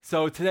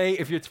So today,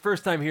 if it's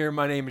first time here,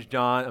 my name is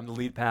John. I'm the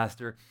lead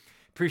pastor.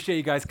 Appreciate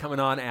you guys coming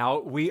on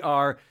out. We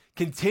are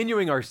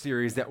continuing our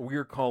series that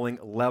we're calling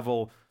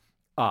Level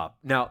Up.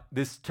 Now,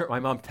 this term, my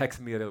mom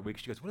texted me the other week.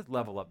 She goes, "What does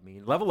level up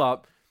mean?" Level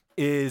up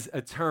is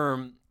a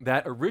term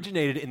that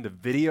originated in the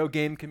video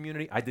game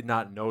community. I did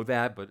not know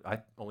that, but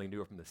I only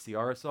knew it from the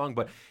Ciara song.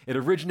 But it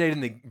originated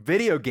in the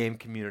video game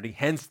community,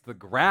 hence the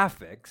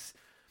graphics.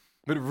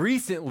 But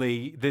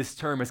recently, this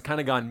term has kind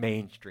of gone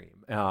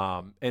mainstream.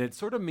 And it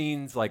sort of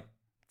means like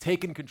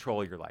taking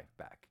control of your life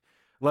back.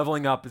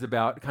 Leveling up is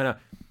about kind of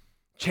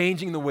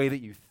changing the way that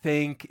you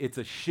think. It's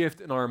a shift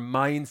in our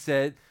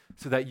mindset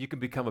so that you can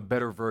become a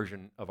better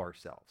version of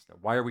ourselves. Now,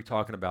 why are we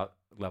talking about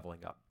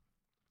leveling up?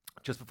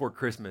 Just before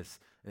Christmas,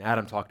 and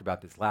Adam talked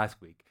about this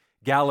last week,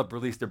 Gallup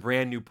released a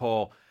brand new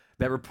poll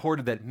that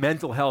reported that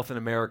mental health in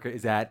America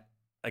is at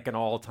like an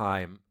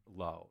all-time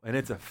low. And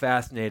it's a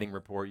fascinating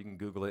report. You can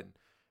Google it and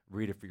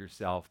read it for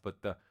yourself.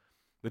 But the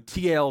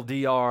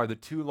TLDR, the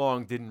too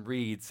long didn't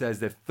read, says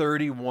that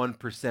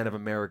 31% of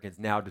Americans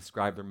now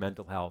describe their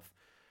mental health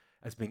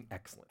as being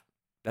excellent.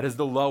 That is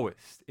the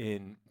lowest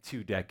in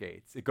 2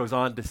 decades. It goes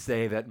on to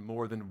say that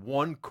more than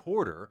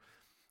 1/4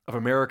 of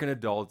American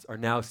adults are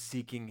now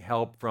seeking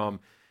help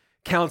from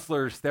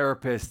counselors,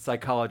 therapists,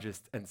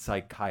 psychologists, and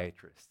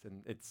psychiatrists.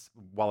 And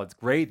while it's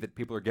great that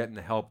people are getting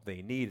the help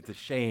they need, it's a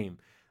shame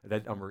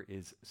that number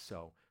is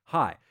so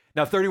high.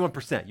 Now,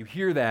 31%, you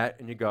hear that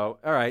and you go,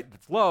 all right,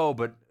 that's low,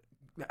 but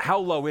how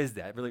low is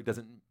that? It really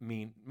doesn't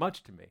mean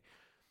much to me.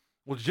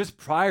 Well, just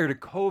prior to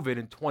COVID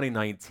in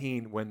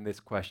 2019, when this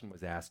question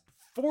was asked,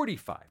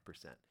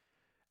 45%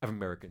 of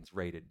Americans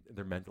rated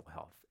their mental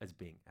health as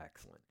being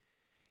excellent.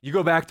 You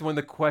go back to when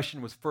the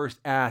question was first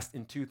asked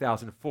in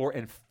 2004,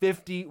 and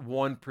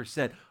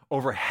 51%,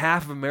 over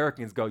half of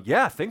Americans go,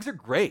 yeah, things are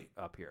great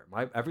up here.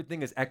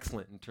 Everything is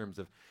excellent in terms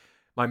of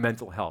my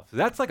mental health. So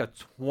that's like a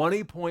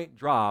 20-point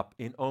drop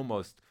in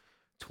almost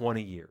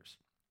 20 years.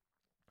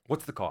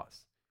 What's the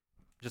cause?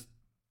 Just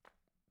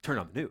turn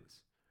on the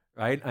news,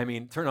 right? I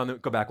mean,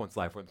 go back one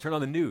slide for them. Turn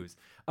on the news.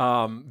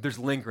 There's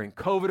lingering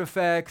COVID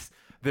effects.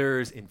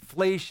 There's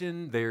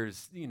inflation.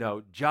 There's,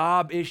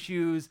 job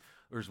issues.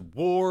 There's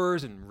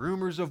wars and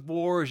rumors of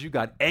wars. You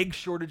got egg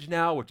shortage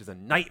now, which is a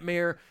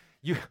nightmare.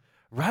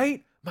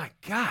 Right? My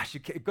gosh,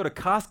 you can't go to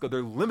Costco.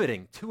 They're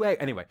limiting 2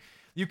 eggs. Anyway,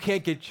 you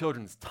can't get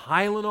children's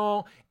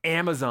Tylenol.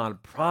 Amazon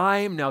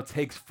Prime now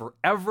takes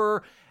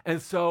forever.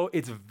 And so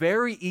it's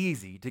very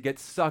easy to get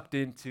sucked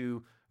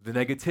into the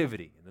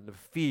negativity and then the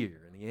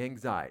fear and the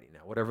anxiety.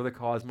 Now, whatever the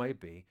cause might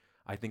be,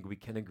 I think we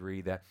can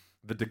agree that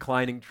the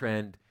declining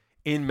trend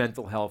in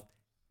mental health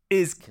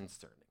is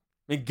concerning.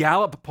 I mean,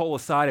 Gallup poll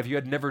aside, if you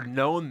had never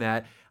known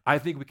that, I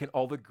think we can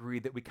all agree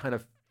that we kind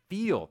of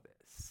feel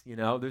this.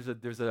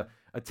 There's a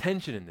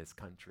tension in this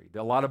country.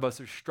 A lot of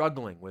us are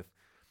struggling with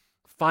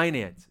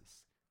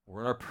finances or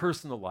in our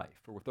personal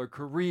life or with our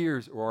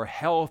careers or our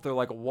health or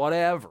like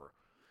whatever.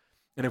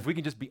 And if we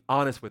can just be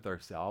honest with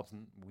ourselves,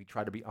 and we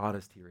try to be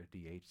honest here at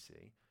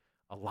DHC,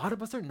 a lot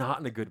of us are not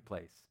in a good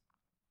place.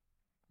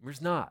 We're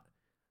just not.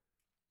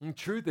 And the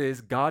truth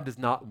is, God does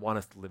not want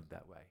us to live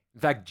that way. In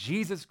fact,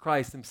 Jesus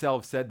Christ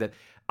himself said that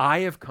I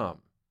have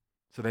come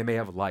so they may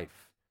have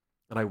life,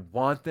 and I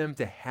want them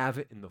to have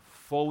it in the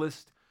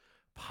fullest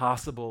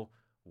possible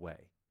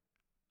way.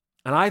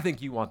 And I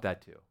think you want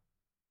that too.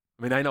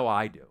 I mean, I know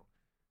I do.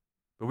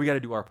 But we got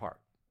to do our part.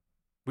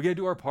 We got to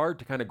do our part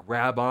to kind of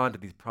grab on to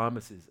these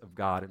promises of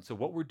God. And so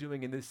what we're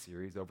doing in this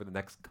series over the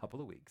next couple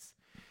of weeks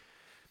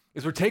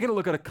is we're taking a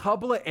look at a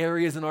couple of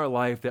areas in our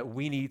life that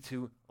we need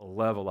to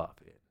level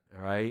up in,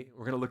 all right?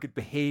 We're going to look at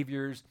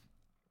behaviors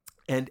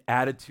and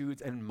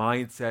attitudes and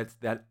mindsets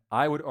that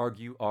I would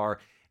argue are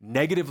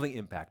negatively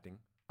impacting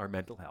our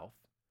mental health.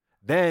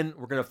 Then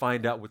we're going to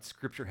find out what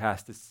Scripture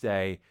has to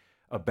say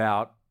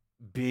about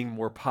being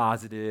more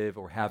positive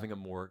or having a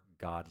more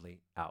godly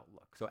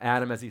outlook. So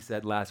Adam, as he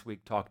said last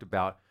week, talked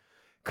about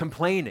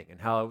complaining and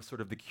how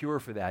sort of the cure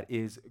for that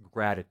is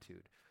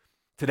gratitude.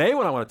 Today,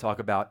 what I want to talk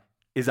about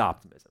is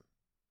optimism.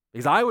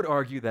 Because I would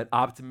argue that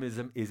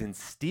optimism is in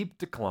steep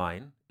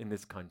decline in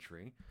this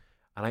country,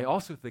 and I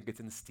also think it's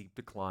in steep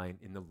decline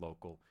in the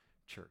local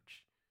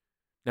church.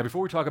 Now,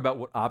 before we talk about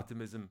what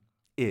optimism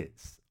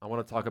is, I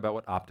want to talk about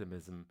what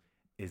optimism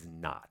is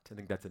not. I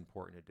think that's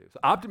important to do. So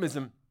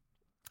optimism,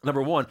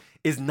 number one,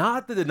 is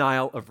not the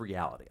denial of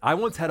reality. I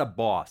once had a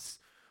boss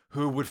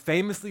who would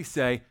famously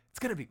say, it's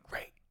going to be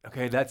great.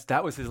 Okay,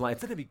 that was his line.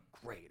 It's going to be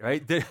great,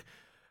 right? It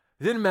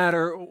didn't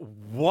matter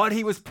what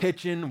he was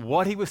pitching,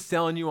 what he was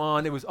selling you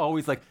on. It was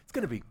always like, it's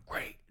going to be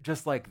great,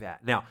 just like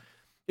that. Now,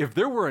 if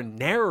there were a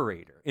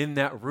narrator in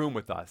that room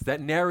with us,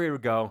 that narrator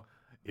would go,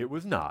 it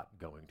was not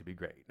going to be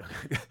great.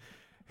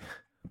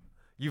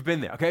 You've been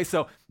there, okay?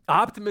 So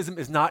optimism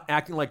is not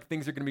acting like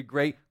things are going to be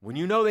great when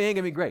you know they ain't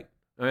going to be great.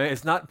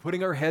 It's not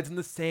putting our heads in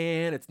the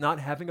sand. It's not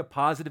having a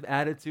positive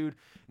attitude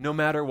no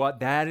matter what.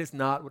 That is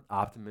not what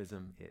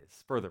optimism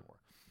is. Furthermore,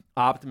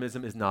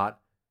 optimism is not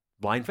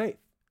blind faith.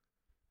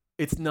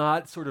 It's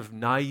not sort of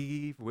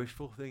naive,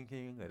 wishful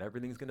thinking that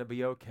everything's going to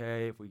be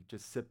okay if we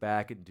just sit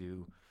back and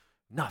do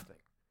nothing.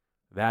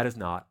 That is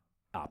not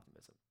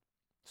optimism.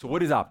 So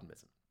what is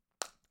optimism?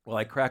 Well,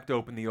 I cracked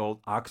open the old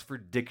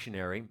Oxford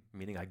Dictionary,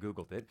 meaning I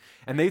Googled it,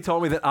 and they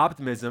told me that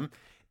optimism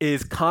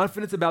is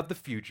confidence about the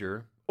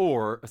future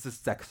or a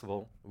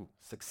successful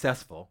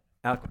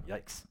outcome.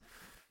 Yikes.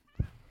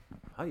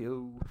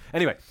 Hi-yo.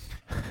 Anyway,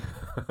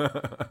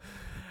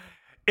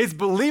 it's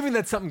believing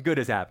that something good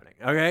is happening,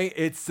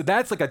 okay?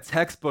 That's like a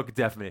textbook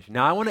definition.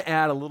 Now, I want to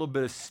add a little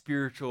bit of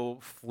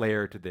spiritual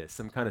flair to this,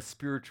 some kind of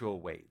spiritual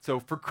weight. So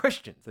for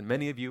Christians, and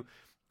many of you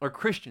are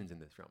Christians in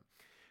this room,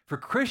 for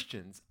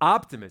Christians,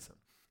 optimism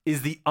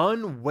is the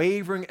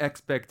unwavering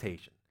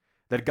expectation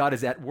that God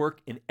is at work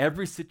in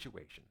every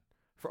situation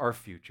for our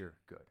future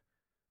good.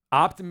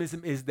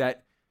 Optimism is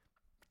that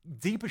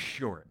deep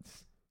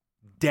assurance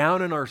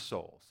down in our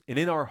souls and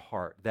in our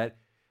heart that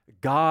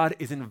God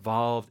is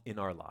involved in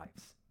our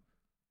lives,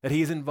 that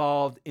He is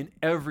involved in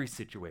every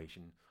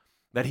situation,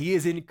 that He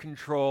is in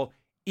control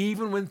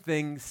even when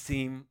things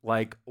seem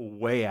like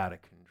way out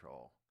of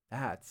control.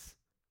 That's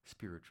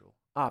spiritual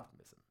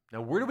optimism.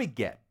 Now, where do we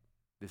get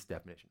this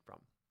definition from?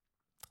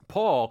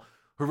 Paul,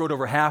 who wrote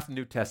over half the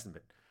New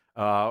Testament,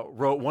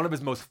 wrote one of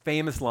his most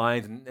famous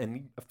lines and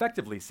he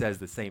effectively says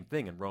the same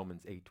thing in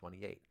Romans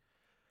 8:28.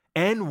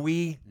 And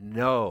we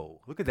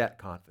know, look at that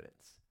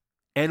confidence,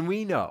 and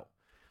we know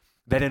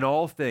that in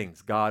all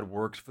things God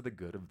works for the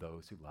good of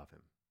those who love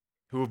Him,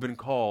 who have been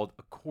called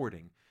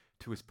according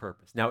to His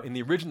purpose. Now, in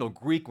the original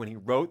Greek, when he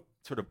wrote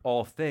sort of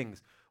all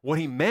things, what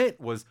he meant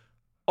was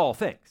all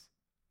things,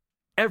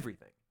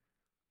 everything.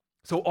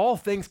 So all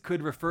things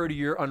could refer to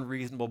your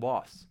unreasonable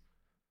boss.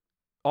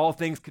 All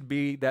things could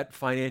be that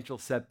financial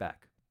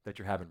setback that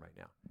you're having right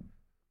now.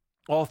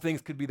 All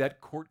things could be that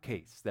court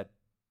case that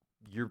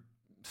you're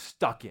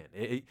stuck in.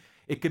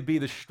 It could be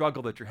the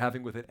struggle that you're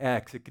having with an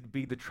ex. It could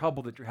be the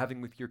trouble that you're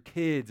having with your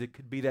kids. It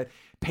could be that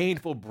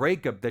painful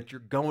breakup that you're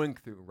going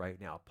through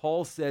right now.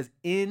 Paul says,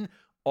 in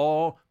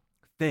all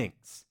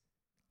things,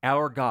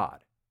 our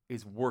God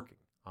is working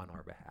on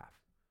our behalf.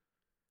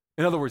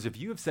 In other words, if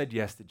you have said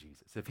yes to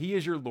Jesus, if He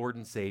is your Lord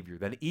and Savior,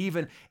 then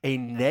even a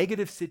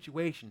negative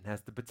situation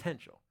has the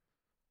potential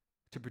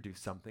to produce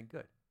something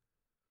good.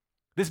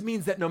 This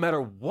means that no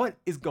matter what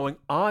is going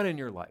on in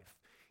your life,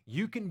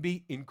 you can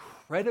be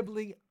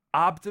incredibly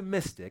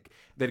optimistic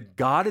that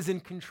God is in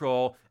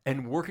control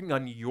and working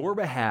on your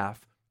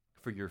behalf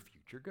for your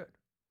future good.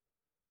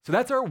 So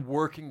that's our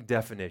working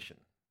definition,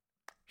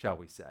 shall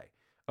we say,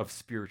 of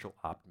spiritual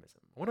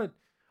optimism. I want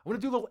to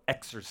do a little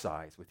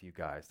exercise with you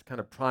guys to kind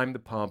of prime the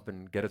pump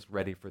and get us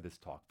ready for this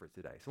talk for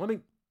today. So let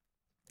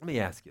me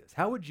ask you this.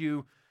 How would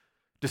you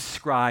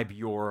describe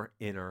your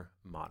inner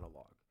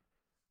monologue?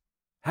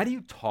 How do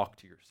you talk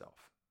to yourself?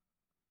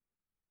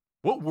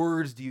 What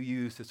words do you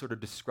use to sort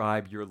of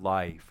describe your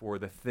life or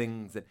the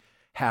things that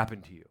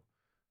happen to you?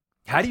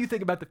 How do you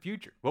think about the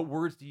future? What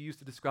words do you use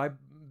to describe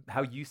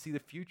how you see the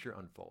future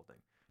unfolding?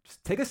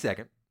 Just take a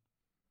second,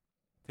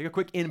 take a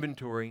quick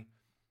inventory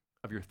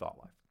of your thought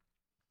life.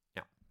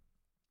 Now,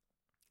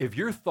 if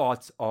your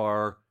thoughts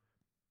are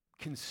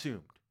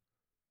consumed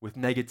with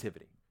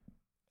negativity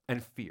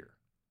and fear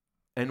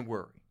and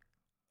worry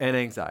and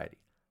anxiety,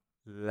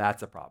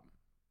 that's a problem.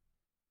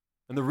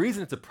 And the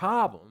reason it's a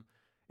problem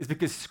is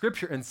because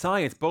Scripture and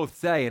science both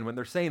say, and when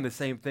they're saying the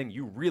same thing,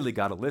 you really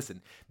got to listen.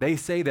 They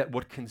say that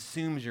what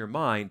consumes your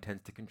mind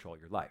tends to control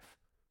your life.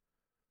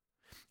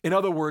 In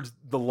other words,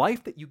 the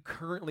life that you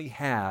currently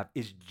have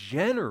is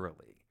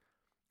generally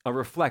a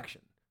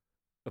reflection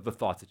of the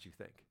thoughts that you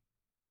think.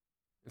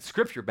 And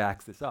Scripture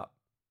backs this up.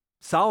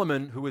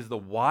 Solomon, who is the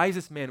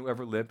wisest man who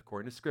ever lived,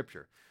 according to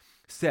Scripture,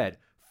 said,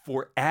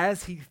 "For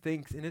as he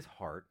thinks in his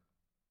heart,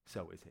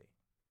 so is he."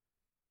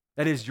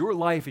 That is, your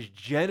life is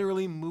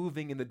generally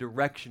moving in the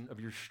direction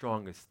of your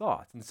strongest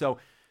thoughts. And so,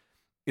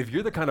 if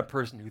you're the kind of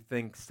person who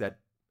thinks that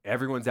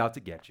everyone's out to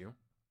get you,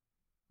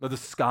 that the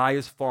sky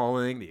is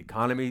falling, the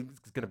economy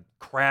is going to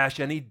crash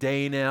any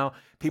day now,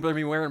 people are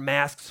going to be wearing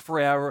masks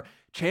forever,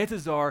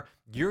 chances are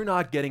you're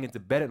not getting into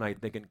bed at night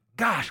thinking,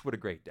 gosh, what a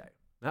great day.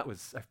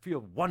 I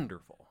feel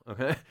wonderful,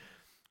 okay?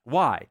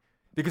 Why?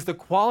 Because the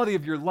quality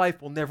of your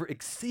life will never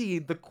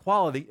exceed the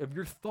quality of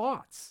your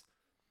thoughts.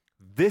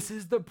 This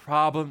is the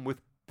problem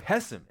with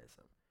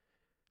pessimism.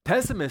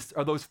 Pessimists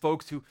are those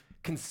folks who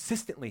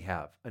consistently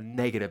have a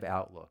negative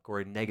outlook or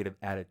a negative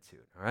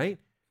attitude, all right?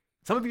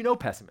 Some of you know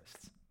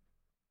pessimists.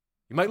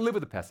 You might live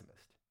with a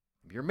pessimist.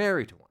 Maybe you're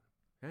married to one,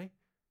 okay?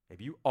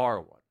 Maybe you are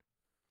one.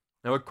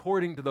 Now,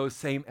 according to those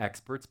same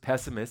experts,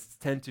 pessimists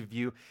tend to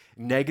view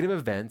negative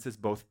events as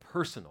both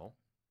personal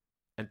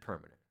and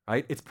permanent,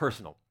 right? It's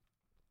personal.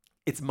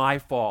 It's my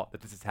fault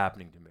that this is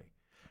happening to me.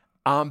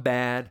 I'm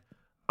bad.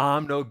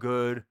 I'm no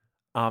good.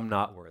 I'm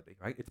not worthy,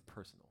 right? It's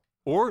personal.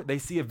 Or they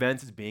see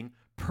events as being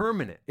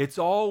permanent. It's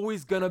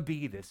always going to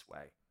be this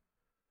way.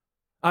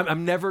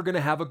 I'm never going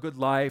to have a good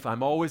life.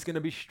 I'm always going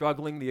to be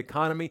struggling. The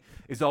economy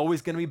is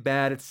always going to be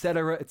bad, et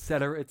cetera, et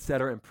cetera, et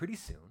cetera. And pretty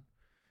soon,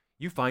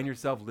 you find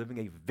yourself living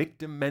a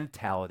victim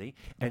mentality,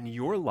 and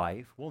your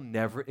life will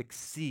never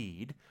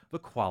exceed the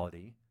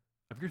quality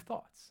of your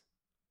thoughts.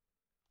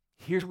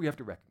 Here's what we have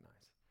to recognize.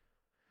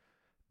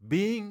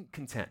 Being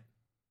content,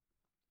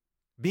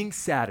 being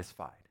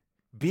satisfied,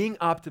 being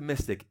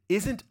optimistic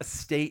isn't a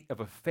state of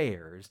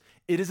affairs,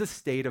 it is a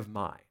state of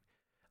mind.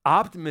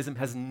 Optimism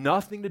has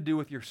nothing to do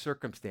with your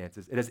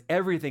circumstances. It has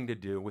everything to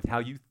do with how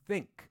you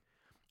think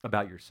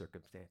about your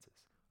circumstances.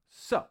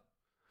 So,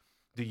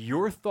 do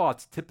your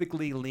thoughts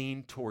typically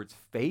lean towards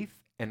faith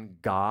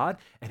and God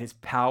and his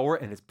power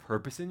and his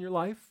purpose in your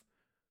life?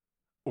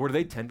 Or do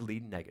they tend to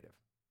lean negative?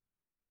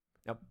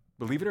 Now,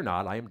 believe it or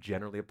not, I am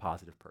generally a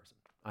positive person.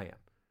 I am.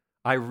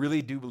 I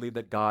really do believe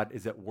that God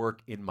is at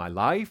work in my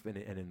life and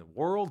in the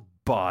world,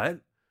 but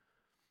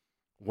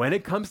when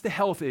it comes to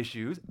health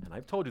issues, and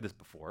I've told you this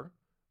before,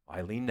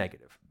 I lean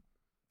negative.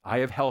 I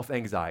have health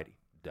anxiety,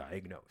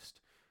 diagnosed,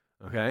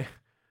 okay?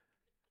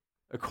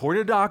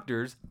 According to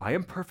doctors, I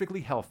am perfectly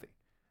healthy.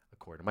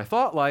 According to my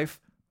thought life,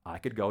 I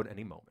could go at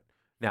any moment.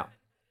 Now,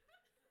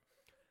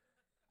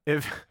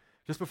 if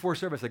just before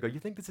service I go, you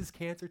think this is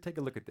cancer? Take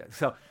a look at that.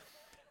 So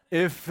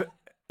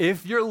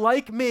if you're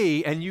like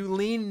me and you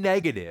lean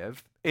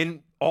negative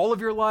in all of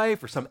your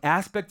life or some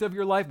aspect of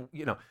your life,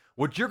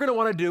 what you're going to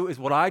want to do is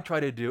what I try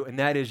to do, and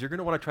that is you're going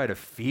to want to try to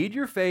feed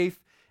your faith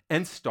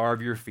and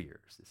starve your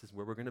fears. This is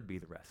where we're going to be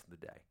the rest of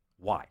the day.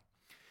 Why?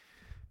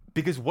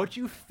 Because what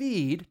you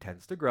feed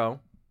tends to grow.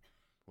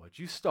 What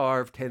you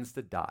starve tends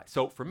to die.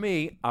 So for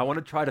me, I want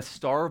to try to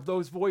starve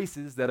those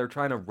voices that are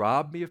trying to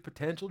rob me of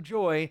potential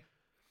joy,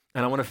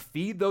 and I want to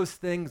feed those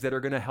things that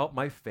are going to help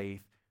my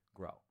faith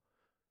grow.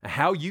 Now,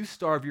 how you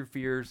starve your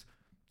fears,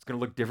 it's going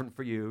to look different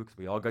for you because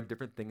we all got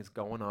different things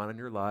going on in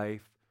your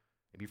life.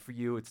 Maybe for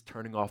you, it's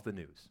turning off the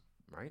news,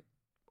 right?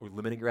 Or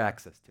limiting your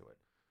access to it.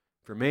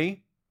 For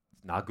me,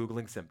 it's not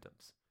Googling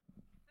symptoms,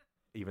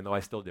 even though I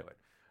still do it,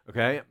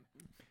 okay?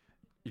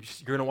 You're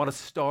going to want to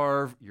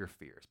starve your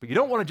fears. But you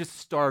don't want to just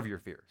starve your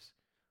fears.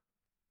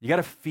 You got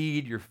to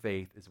feed your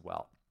faith as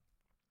well.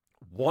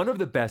 One of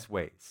the best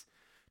ways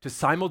to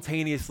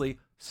simultaneously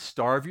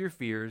starve your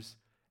fears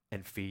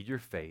and feed your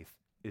faith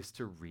is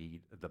to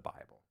read the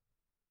Bible,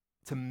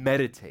 to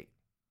meditate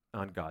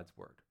on God's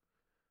word.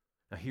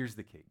 Now, here's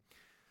the key.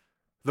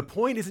 The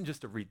point isn't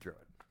just to read through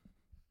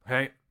it,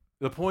 okay?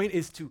 The point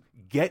is to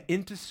get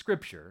into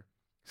Scripture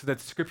so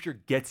that Scripture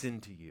gets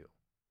into you,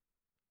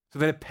 so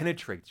that it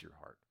penetrates your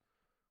heart,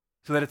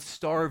 so that it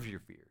starves your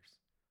fears,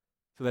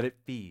 so that it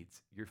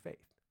feeds your faith.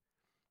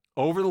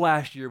 Over the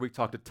last year, we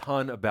talked a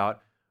ton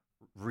about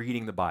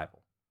reading the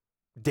Bible,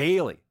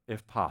 daily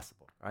if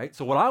possible, right?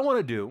 So what I want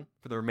to do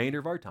for the remainder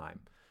of our time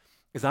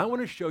is I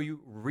want to show you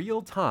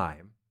real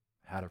time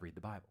how to read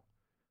the Bible,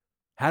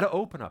 how to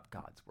open up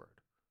God's word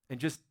and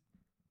just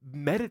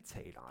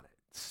meditate on it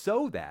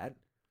so that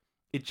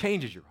it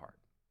changes your heart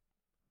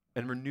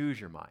and renews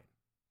your mind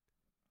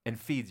and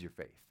feeds your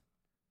faith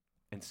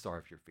and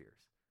starves your fears.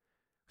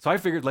 So I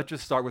figured let's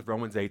just start with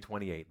Romans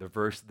 8:28, the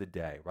verse of the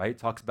day, right? It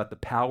talks about the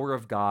power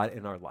of God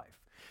in our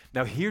life.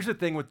 Now, here's the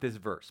thing with this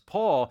verse.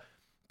 Paul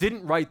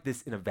didn't write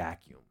this in a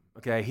vacuum,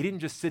 okay? He didn't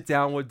just sit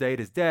down one day at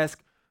his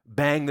desk,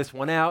 bang this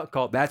one out,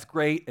 call it, that's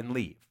great, and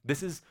leave.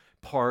 This is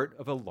part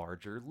of a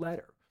larger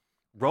letter.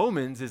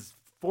 Romans is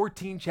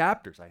 14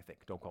 chapters, I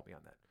think. Don't quote me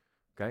on that,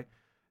 okay?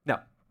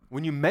 Now,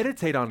 when you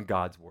meditate on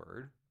God's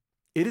word,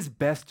 it is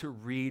best to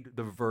read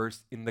the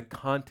verse in the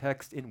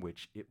context in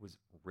which it was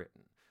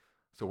written.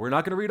 So we're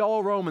not going to read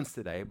all Romans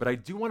today, but I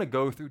do want to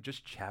go through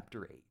just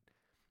chapter 8.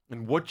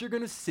 And what you're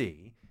going to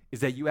see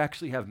is that you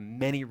actually have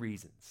many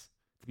reasons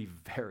to be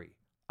very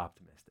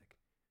optimistic.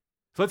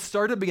 So let's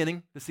start at the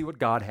beginning to see what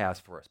God has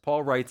for us.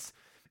 Paul writes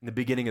in the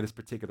beginning of this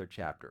particular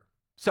chapter.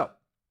 So,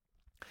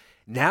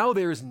 now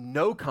there is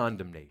no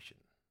condemnation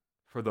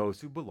for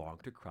those who belong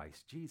to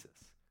Christ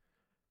Jesus.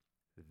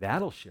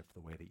 That'll shift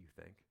the way that you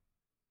think.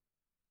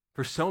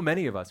 For so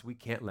many of us, we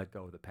can't let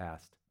go of the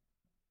past.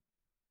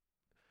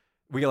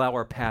 We allow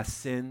our past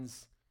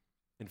sins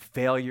and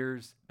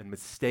failures and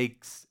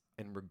mistakes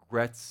and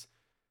regrets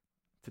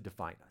to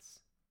define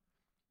us.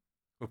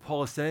 What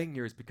Paul is saying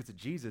here is because of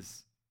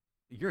Jesus,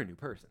 you're a new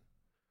person.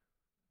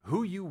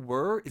 Who you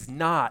were is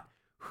not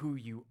who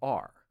you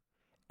are.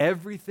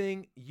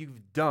 Everything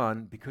you've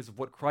done because of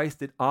what Christ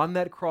did on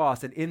that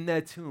cross and in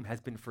that tomb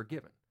has been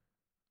forgiven.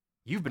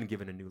 You've been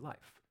given a new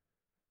life.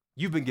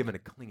 You've been given a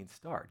clean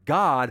start.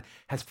 God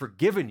has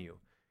forgiven you.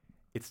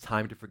 It's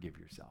time to forgive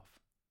yourself.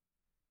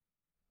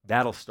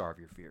 That'll starve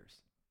your fears.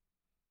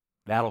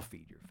 That'll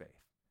feed your faith.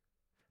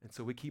 And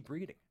so we keep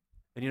reading.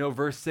 And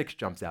verse 6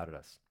 jumps out at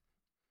us.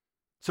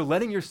 So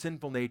letting your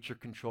sinful nature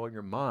control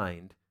your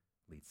mind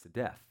leads to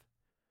death.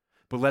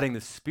 But letting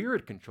the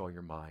Spirit control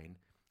your mind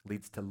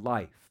leads to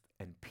life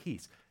and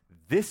peace.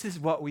 This is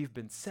what we've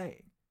been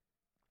saying.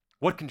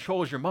 What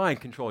controls your mind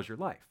controls your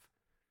life.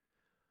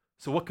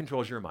 So what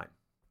controls your mind?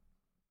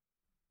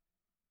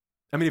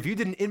 I mean, if you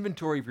did an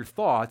inventory of your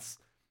thoughts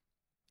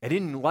and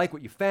didn't like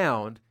what you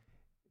found,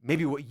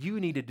 maybe what you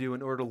need to do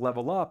in order to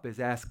level up is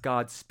ask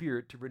God's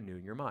Spirit to renew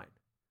your mind,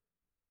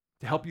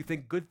 to help you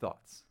think good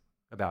thoughts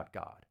about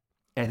God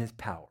and his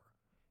power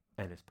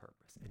and his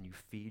purpose. And you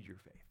feed your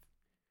faith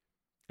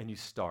and you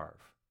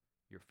starve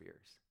your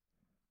fears.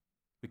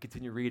 We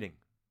continue reading.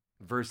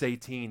 Verse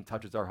 18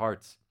 touches our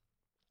hearts.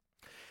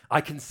 I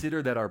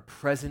consider that our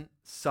present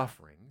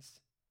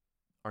sufferings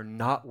are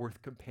not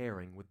worth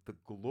comparing with the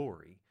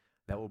glory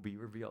that will be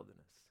revealed in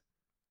us.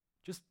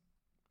 Just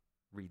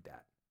read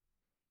that.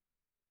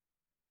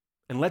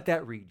 And let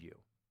that read you.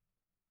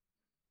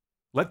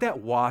 Let that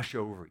wash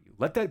over you.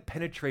 Let that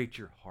penetrate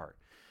your heart.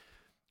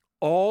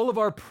 All of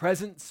our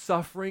present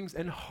sufferings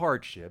and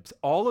hardships,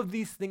 all of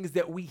these things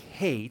that we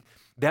hate,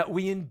 that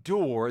we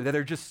endure, that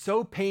are just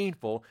so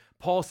painful,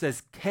 Paul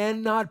says,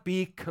 cannot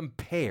be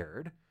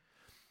compared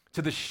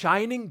to the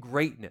shining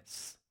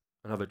greatness,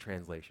 another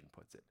translation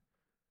puts it,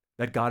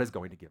 that God is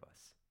going to give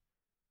us.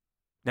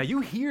 Now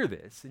you hear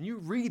this and you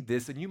read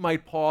this and you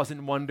might pause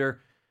and wonder,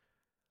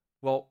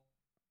 well,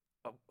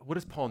 what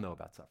does Paul know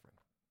about suffering?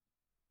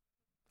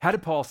 How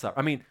did Paul suffer?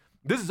 I mean,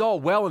 this is all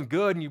well and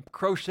good and you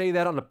crochet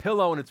that on a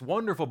pillow and it's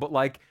wonderful, but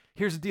like,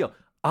 here's the deal.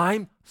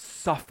 I'm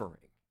suffering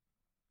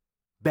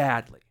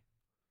badly.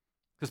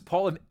 Does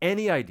Paul have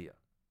any idea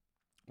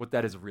what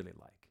that is really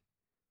like?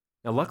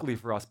 Now, luckily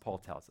for us, Paul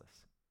tells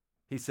us.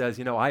 He says,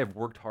 I have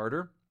worked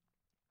harder,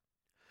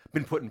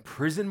 been put in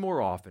prison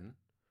more often,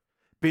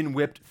 been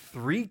whipped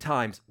 3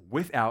 times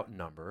without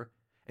number,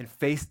 and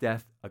faced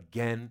death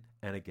again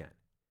and again.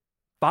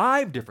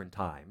 5 different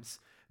times,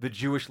 the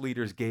Jewish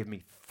leaders gave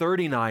me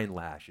 39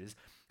 lashes.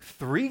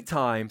 3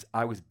 times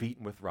I was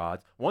beaten with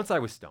rods. Once I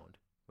was stoned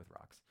with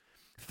rocks.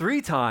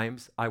 3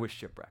 times I was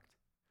shipwrecked.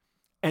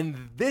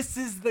 And this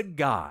is the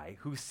guy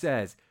who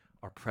says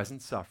our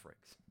present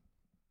sufferings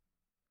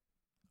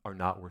are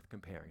not worth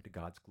comparing to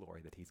God's glory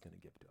that he's going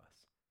to give to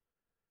us.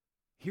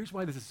 Here's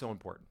why this is so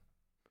important.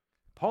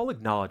 Paul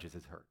acknowledges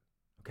his hurt,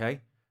 okay?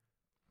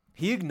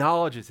 He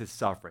acknowledges his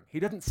suffering. He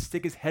doesn't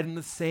stick his head in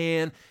the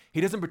sand. He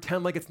doesn't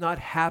pretend like it's not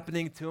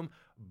happening to him.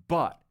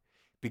 But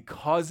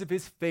because of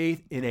his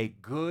faith in a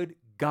good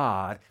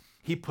God,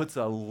 he puts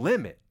a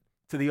limit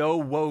to the oh,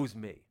 woe's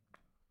me.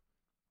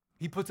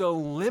 He puts a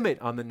limit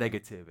on the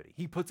negativity.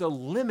 He puts a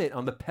limit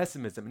on the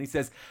pessimism. And he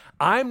says,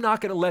 I'm not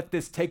going to let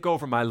this take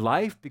over my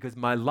life because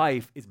my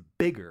life is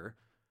bigger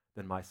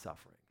than my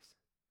sufferings.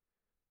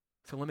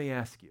 So let me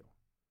ask you,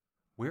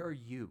 where are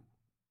you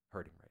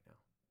hurting right now?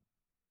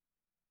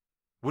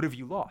 What have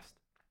you lost?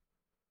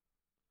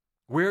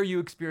 Where are you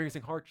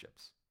experiencing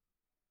hardships?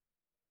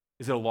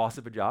 Is it a loss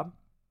of a job?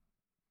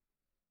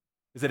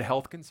 Is it a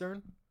health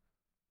concern?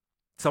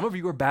 Some of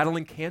you are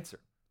battling cancer,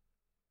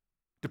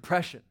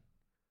 depression,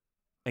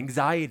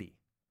 anxiety,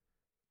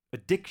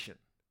 addiction.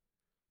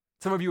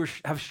 Some of you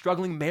have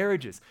struggling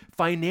marriages,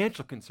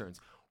 financial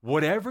concerns.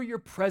 Whatever your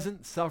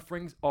present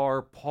sufferings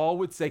are, Paul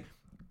would say,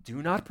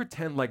 do not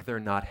pretend like they're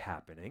not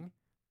happening.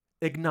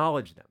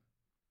 Acknowledge them.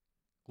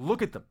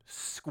 Look at them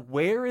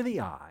square in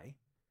the eye,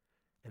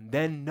 and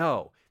then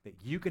know that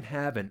you can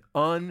have an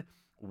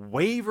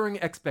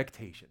unwavering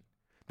expectation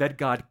that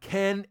God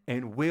can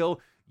and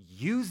will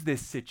use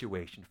this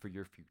situation for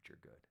your future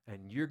good.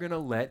 And you're going to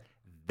let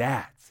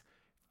that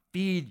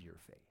feed your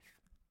faith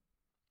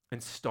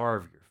and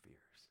starve your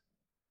fears.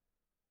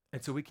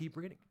 And so we keep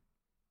reading.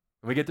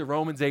 And we get to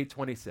Romans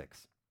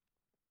 8:26.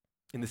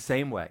 In the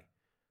same way,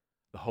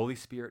 the Holy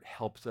Spirit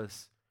helps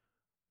us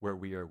where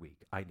we are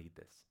weak. I need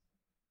this.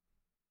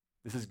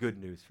 This is good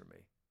news for me.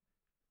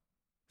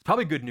 It's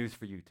probably good news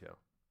for you too.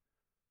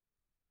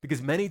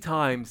 Because many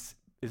times,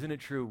 isn't it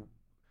true,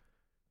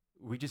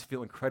 we just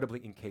feel incredibly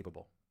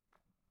incapable.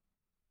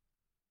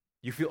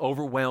 You feel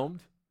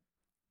overwhelmed,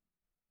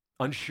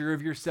 unsure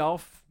of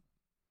yourself.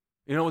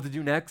 You don't know what to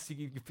do next.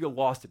 You feel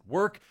lost at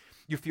work.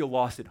 You feel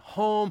lost at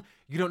home.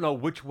 You don't know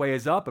which way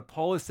is up. But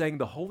Paul is saying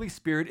the Holy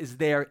Spirit is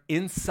there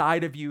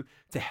inside of you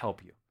to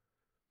help you.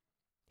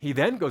 He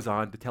then goes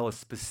on to tell us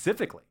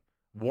specifically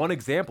one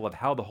example of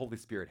how the Holy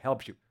Spirit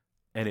helps you.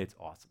 And it's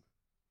awesome.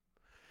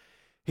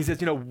 He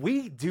says,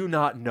 we do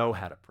not know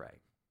how to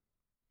pray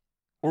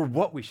or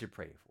what we should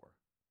pray for.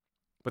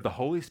 But the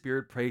Holy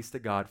Spirit prays to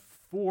God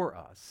for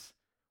us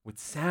with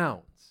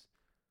sounds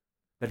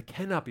that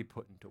cannot be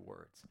put into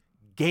words.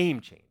 Game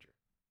changer.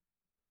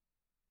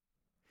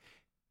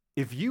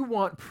 If you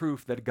want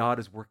proof that God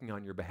is working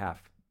on your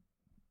behalf,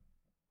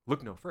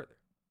 look no further.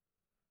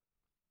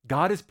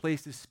 God has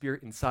placed his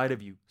Spirit inside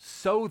of you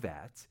so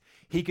that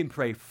he can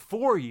pray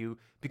for you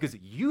because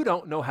you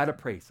don't know how to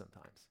pray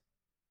sometimes.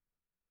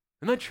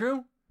 Isn't that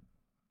true?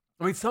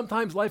 I mean,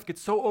 sometimes life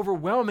gets so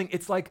overwhelming,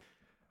 it's like,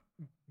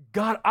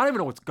 God, I don't even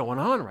know what's going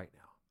on right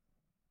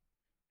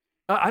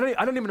now. I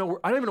don't even know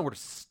where to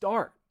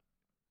start.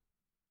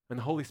 And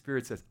the Holy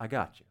Spirit says, I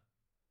got you.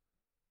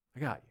 I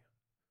got you.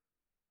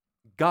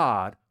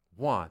 God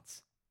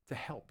wants to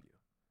help you.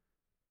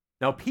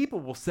 Now, people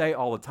will say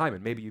all the time,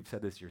 and maybe you've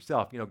said this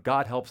yourself,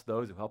 God helps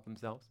those who help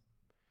themselves.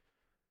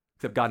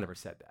 Except God never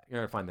said that. You're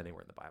not going to find that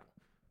anywhere in the Bible.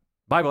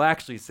 The Bible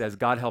actually says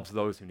God helps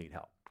those who need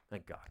help.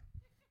 Thank God.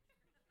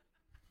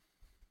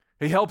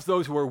 He helps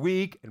those who are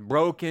weak and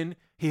broken.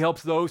 He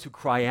helps those who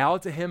cry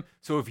out to him.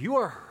 So if you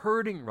are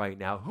hurting right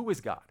now, who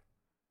is God?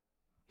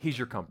 He's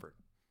your comfort.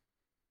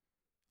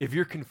 If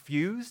you're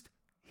confused,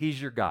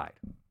 he's your guide.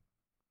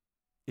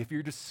 If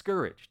you're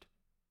discouraged,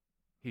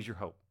 he's your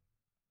hope.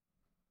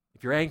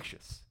 If you're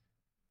anxious,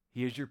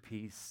 He is your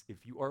peace.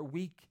 If you are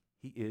weak,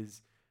 he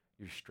is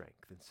your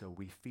strength. And so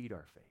we feed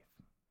our faith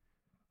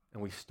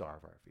and we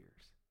starve our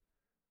fears.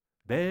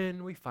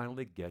 Then we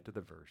finally get to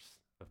the verse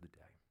of the day.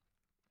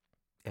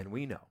 And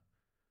we know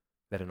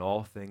that in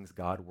all things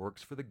God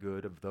works for the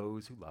good of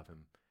those who love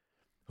him,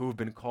 who have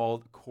been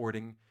called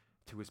according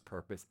to his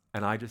purpose.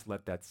 And I just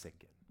let that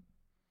sink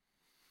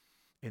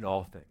in. In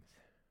all things.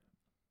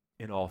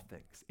 In all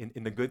things.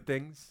 In the good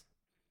things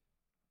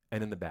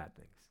and in the bad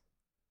things.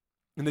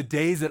 In the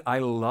days that I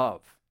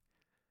love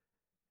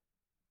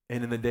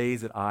and in the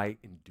days that I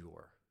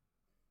endure.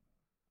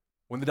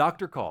 When the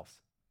doctor calls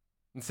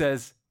and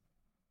says,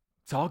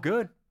 it's all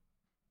good.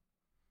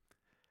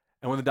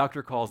 And when the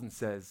doctor calls and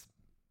says,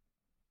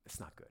 it's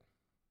not good.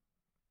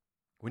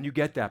 When you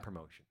get that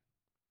promotion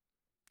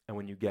and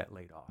when you get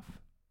laid off.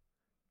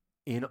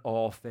 In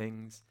all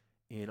things,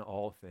 in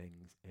all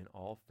things, in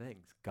all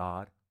things,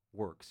 God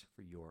works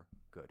for your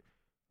good.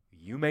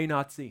 You may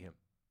not see him.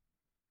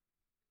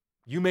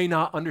 You may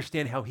not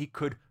understand how he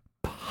could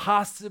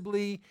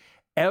possibly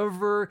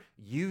ever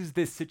use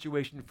this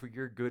situation for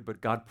your good,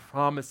 but God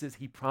promises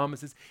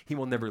he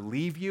will never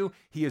leave you.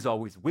 He is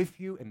always with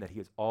you and that he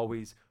is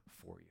always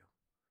for you.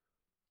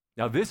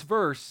 Now, this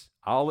verse,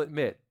 I'll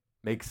admit,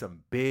 makes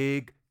some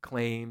big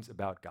claims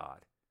about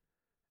God.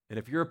 And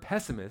if you're a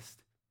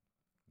pessimist,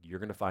 you're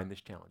going to find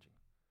this challenging.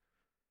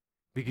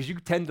 Because you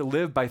tend to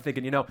live by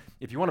thinking,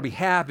 if you want to be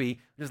happy,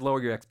 just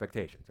lower your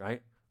expectations,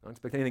 right? Don't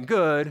expect anything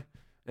good,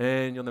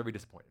 and you'll never be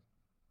disappointed.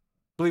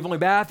 Believe only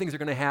bad things are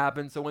going to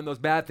happen, so when those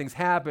bad things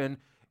happen,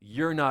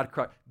 you're not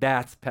crushed.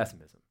 That's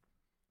pessimism.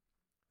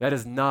 That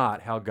is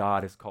not how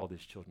God has called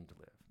his children to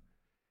live.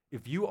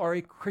 If you are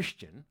a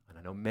Christian, and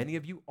I know many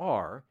of you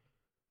are,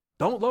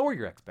 don't lower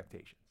your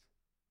expectations.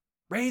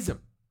 Raise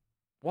them.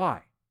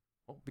 Why?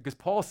 Well, because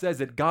Paul says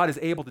that God is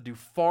able to do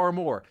far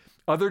more.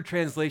 Other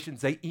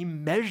translations say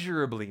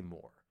immeasurably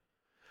more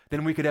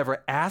than we could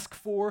ever ask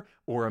for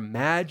or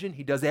imagine.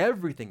 He does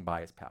everything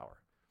by his power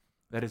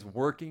that is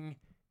working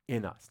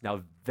in us.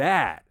 Now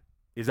that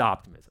is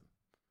optimism.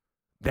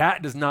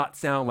 That does not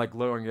sound like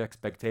lowering your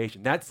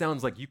expectation. That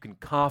sounds like you can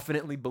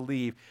confidently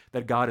believe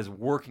that God is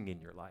working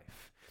in your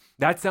life.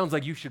 That sounds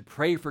like you should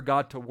pray for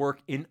God to work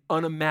in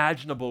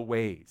unimaginable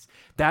ways.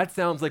 That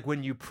sounds like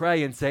when you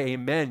pray and say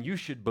amen, you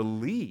should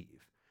believe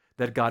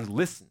that God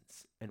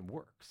listens and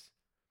works.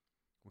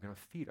 We're going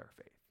to feed our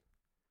faith.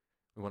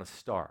 We want to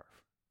starve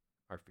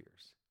our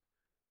fears.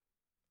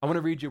 I want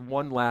to read you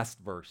one last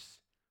verse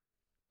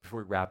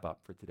before we wrap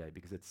up for today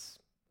because it's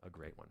a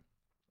great one.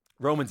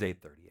 Romans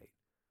 8:38.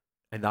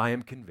 And I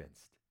am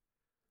convinced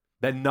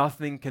that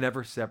nothing can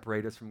ever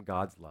separate us from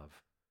God's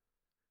love.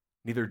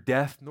 Neither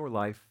death nor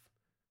life,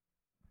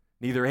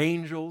 neither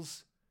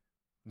angels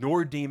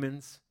nor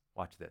demons,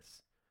 watch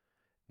this,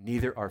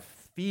 neither our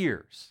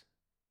fears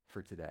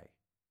for today,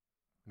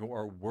 nor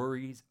our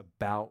worries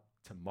about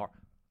tomorrow.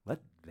 Let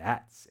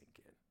that sink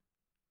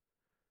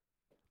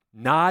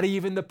in. Not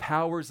even the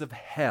powers of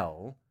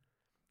hell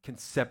can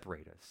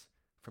separate us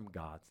from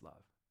God's love.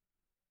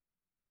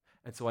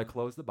 And so I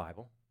close the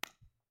Bible,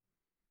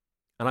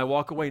 and I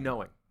walk away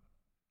knowing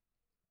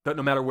that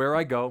no matter where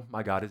I go,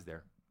 my God is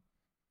there.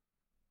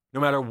 No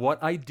matter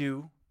what I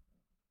do,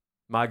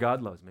 my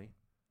God loves me.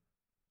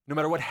 No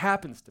matter what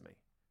happens to me,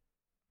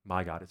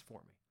 my God is for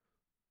me.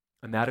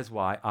 And that is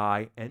why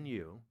I and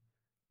you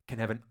can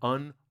have an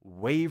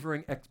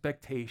unwavering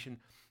expectation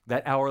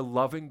that our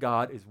loving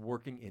God is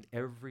working in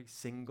every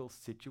single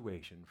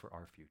situation for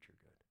our future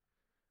good.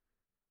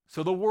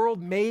 So the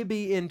world may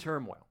be in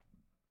turmoil,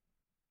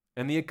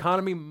 and the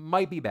economy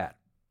might be bad,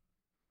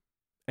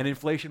 and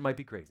inflation might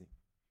be crazy,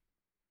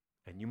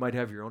 and you might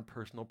have your own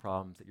personal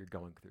problems that you're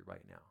going through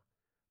right now.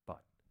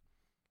 But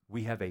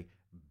we have a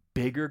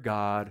bigger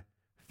God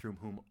through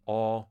whom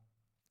all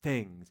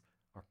things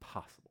are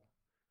possible.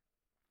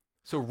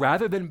 So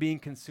rather than being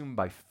consumed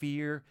by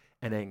fear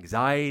and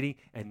anxiety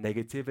and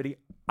negativity,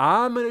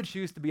 I'm going to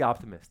choose to be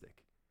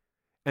optimistic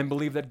and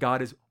believe that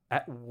God is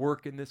at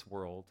work in this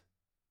world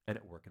and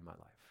at work in my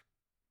life.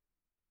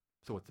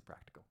 So what's the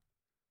practical?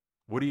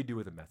 What do you do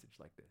with a message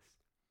like this?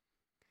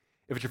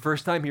 If it's your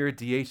first time here at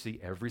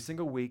DHC, every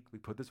single week we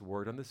put this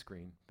word on the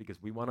screen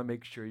because we want to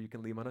make sure you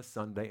can leave on a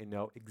Sunday and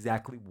know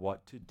exactly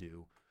what to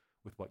do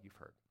with what you've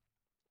heard.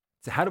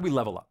 So how do we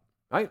level up,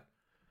 right?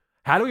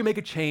 How do we make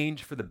a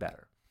change for the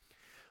better?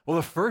 Well,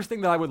 the first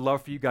thing that I would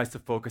love for you guys to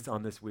focus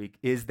on this week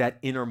is that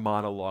inner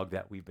monologue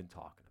that we've been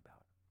talking about.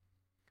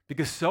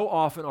 Because so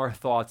often our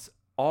thoughts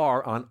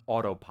are on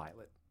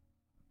autopilot.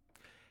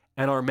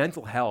 And our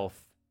mental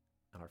health,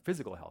 and our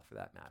physical health for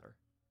that matter,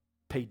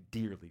 pay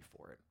dearly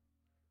for it.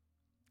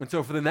 And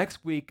so for the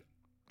next week,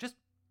 just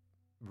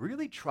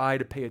really try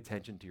to pay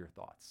attention to your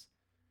thoughts.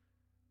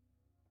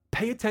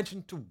 Pay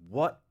attention to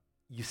what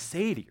you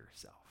say to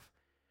yourself.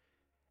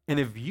 And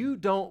if you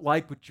don't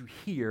like what you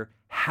hear,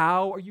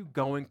 how are you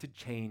going to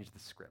change the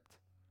script?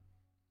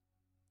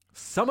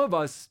 Some of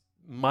us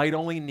might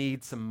only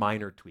need some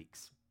minor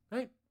tweaks,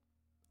 right?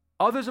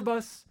 Others of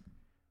us,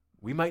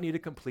 we might need a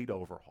complete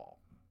overhaul,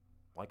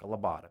 like a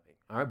lobotomy,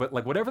 all right? But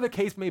like whatever the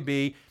case may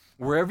be,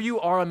 Wherever you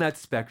are on that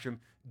spectrum,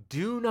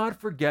 do not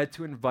forget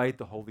to invite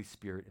the Holy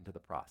Spirit into the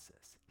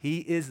process. He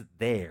is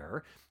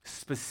there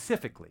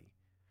specifically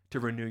to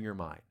renew your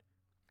mind,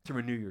 to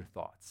renew your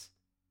thoughts.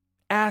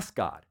 Ask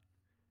God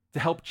to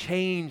help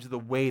change the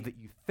way that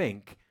you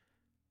think,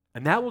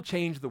 and that will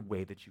change the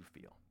way that you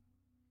feel.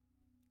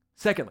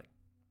 Secondly,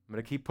 I'm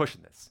going to keep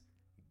pushing this.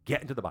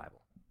 Get into the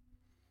Bible.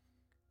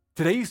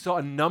 Today you saw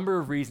a number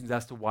of reasons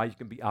as to why you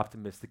can be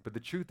optimistic, but the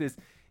truth is,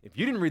 if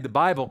you didn't read the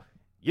Bible,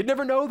 you'd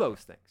never know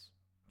those things.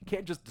 You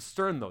can't just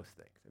discern those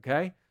things,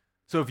 okay?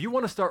 So if you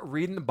want to start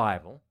reading the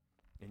Bible,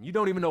 and you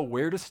don't even know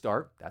where to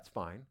start, that's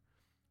fine.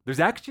 There's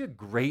actually a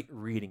great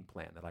reading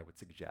plan that I would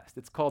suggest.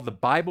 It's called the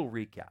Bible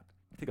Recap.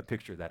 Take a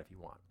picture of that if you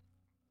want.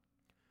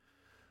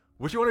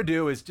 What you want to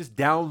do is just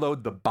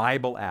download the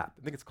Bible app.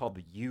 I think it's called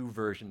the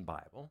YouVersion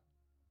Bible.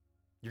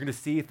 You're going to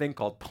see a thing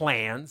called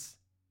Plans,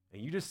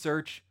 and you just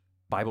search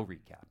Bible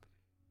Recap.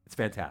 It's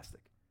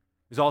fantastic.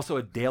 There's also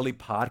a daily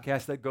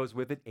podcast that goes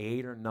with it,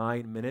 8 or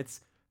 9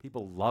 minutes.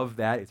 People love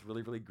that. It's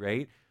really, really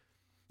great.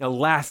 Now,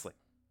 lastly,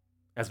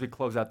 as we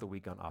close out the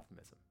week on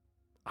optimism,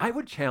 I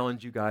would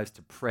challenge you guys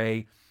to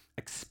pray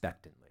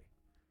expectantly.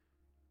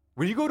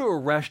 When you go to a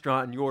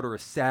restaurant and you order a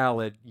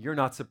salad, you're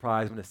not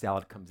surprised when a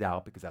salad comes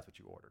out because that's what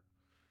you ordered.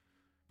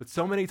 But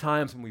so many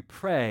times when we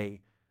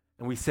pray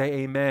and we say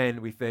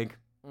amen, we think,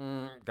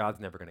 God's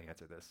never going to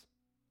answer this.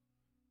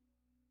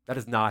 That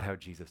is not how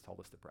Jesus told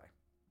us to pray.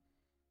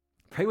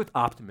 Pray with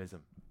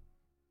optimism,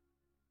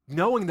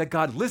 knowing that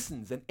God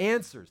listens and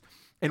answers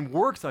and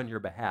works on your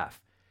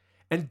behalf.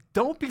 And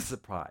don't be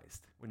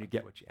surprised when you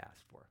get what you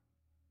asked for.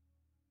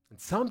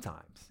 And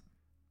sometimes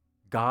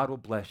God will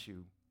bless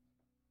you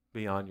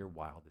beyond your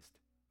wildest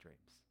dreams.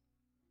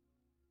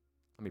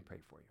 Let me pray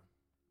for you.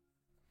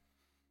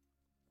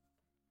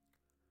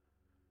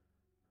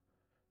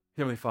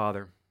 Heavenly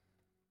Father,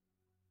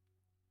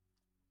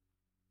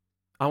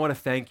 I want to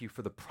thank you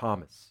for the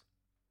promise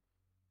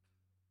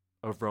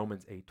of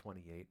Romans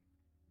 8:28.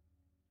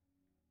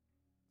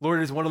 Lord,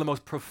 it is one of the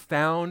most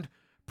profound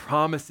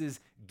promises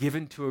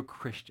given to a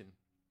Christian,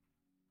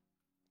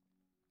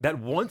 that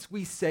once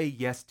we say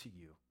yes to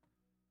you,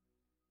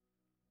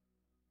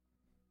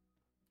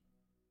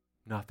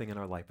 nothing in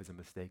our life is a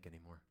mistake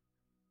anymore.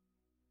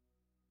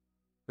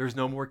 There's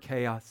no more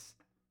chaos.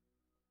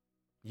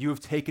 You have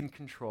taken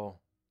control.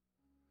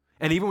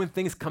 And even when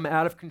things come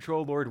out of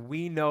control, Lord,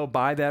 we know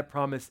by that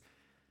promise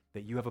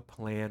that you have a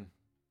plan,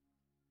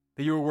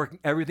 that you are working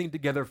everything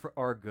together for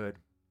our good.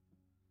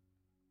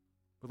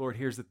 But Lord,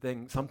 here's the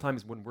thing.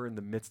 Sometimes when we're in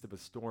the midst of a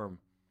storm,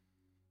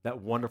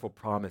 that wonderful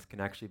promise can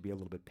actually be a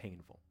little bit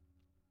painful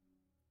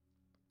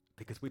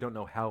because we don't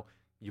know how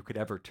you could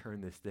ever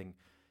turn this thing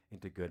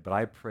into good. But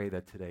I pray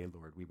that today,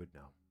 Lord, we would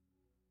know.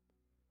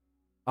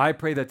 I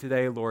pray that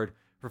today, Lord,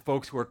 for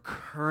folks who are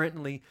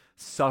currently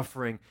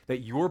suffering, that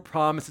your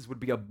promises would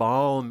be a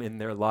balm in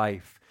their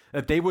life,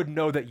 that they would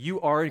know that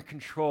you are in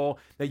control,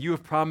 that you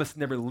have promised to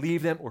never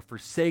leave them or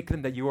forsake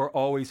them, that you are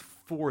always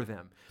for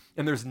them.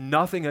 And there's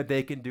nothing that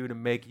they can do to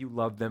make you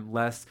love them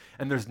less,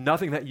 and there's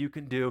nothing that you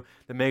can do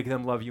to make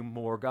them love you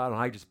more. God, and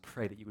I just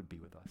pray that you would be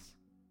with us.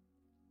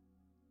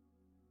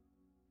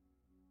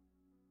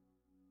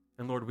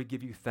 And Lord, we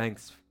give you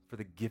thanks for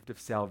the gift of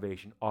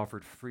salvation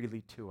offered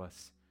freely to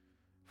us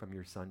from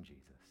your Son, Jesus.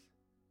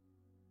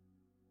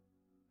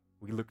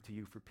 We look to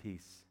you for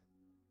peace.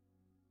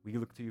 We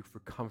look to you for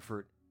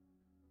comfort,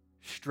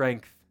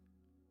 strength,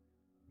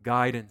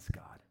 guidance,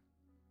 God.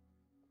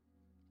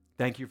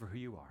 Thank you for who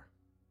you are.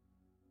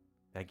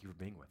 Thank you for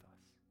being with us.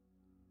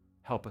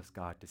 Help us,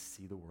 God, to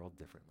see the world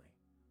differently.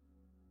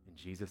 In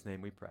Jesus'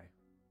 name we pray.